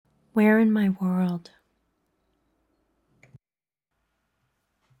Where in my world?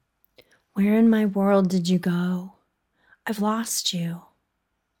 Where in my world did you go? I've lost you.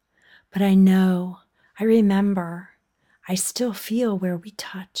 But I know, I remember, I still feel where we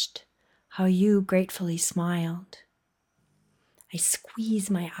touched, how you gratefully smiled. I squeeze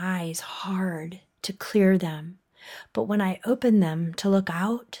my eyes hard to clear them, but when I open them to look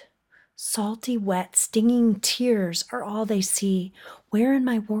out, salty, wet, stinging tears are all they see. Where in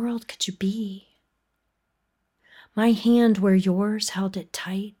my world could you be? My hand where yours held it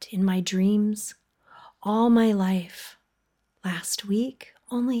tight in my dreams, all my life, last week,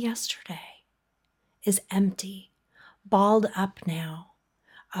 only yesterday, is empty, balled up now,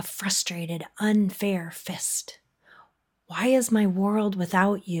 a frustrated, unfair fist. Why is my world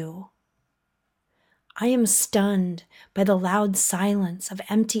without you? I am stunned by the loud silence of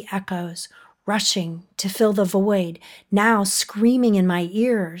empty echoes rushing to fill the void, now screaming in my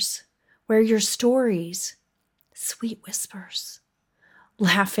ears. Where are your stories? Sweet whispers.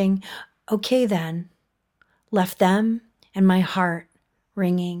 Laughing, okay then, left them and my heart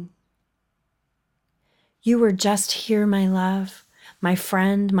ringing. You were just here, my love, my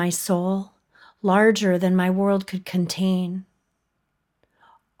friend, my soul, larger than my world could contain.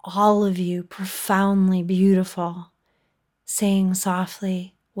 All of you profoundly beautiful, saying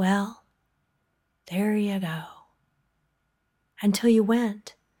softly, well, there you go. Until you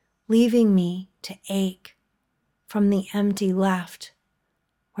went, leaving me to ache from the empty left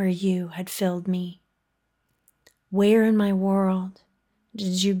where you had filled me. Where in my world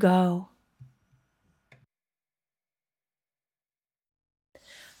did you go?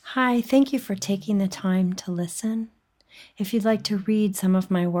 Hi, thank you for taking the time to listen. If you'd like to read some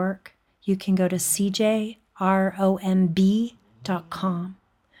of my work, you can go to cjromb.com,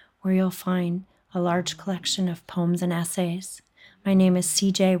 where you'll find a large collection of poems and essays. My name is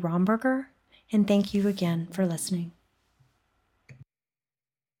CJ Romberger, and thank you again for listening.